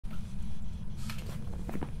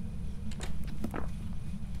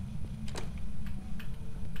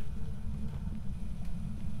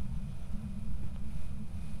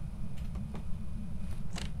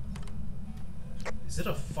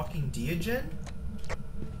fucking DEOGEN?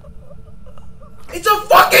 It's a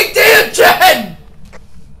fucking DEOGEN!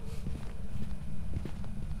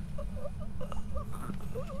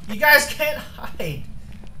 You guys can't hide.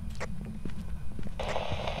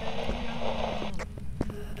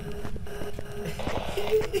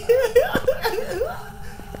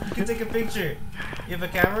 You can take a picture. You have a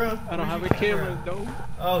camera? I don't have a camera, no.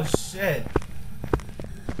 Oh shit.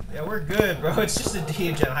 Yeah, we're good, bro. It's just a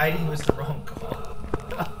DEOGEN. Hiding was the wrong call.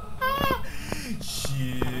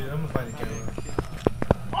 Shit. I'm gonna find the camera.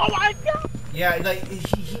 Oh my god! Yeah, like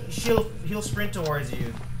he'll sprint towards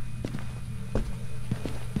you.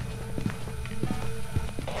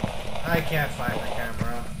 I can't find the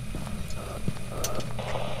camera.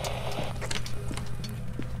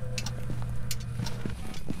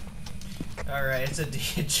 Alright, it's a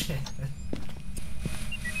DEOGEN.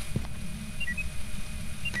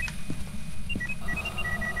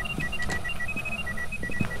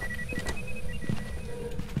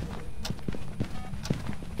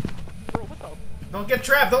 Bro, what the? Don't get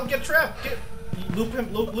trapped! Don't get trapped! Loop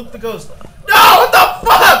him, loop the ghost. No! What the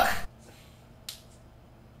fuck?!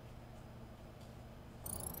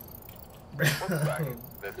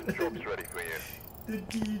 There's some jobs ready for you. The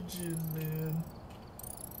DEOGEN, man.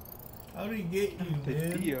 How did he get you, The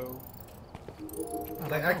man? Dio.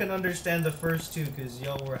 Like, I can understand the first two because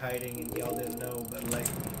y'all were hiding and y'all didn't know, but like...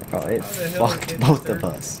 Oh, it how the hell did fucked it both get of the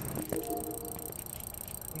us.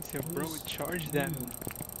 He said, bro, charge them.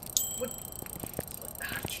 What?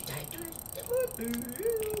 How'd you die? What the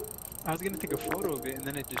hell? I was gonna take a photo of it and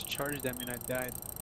then it just charged them and I died.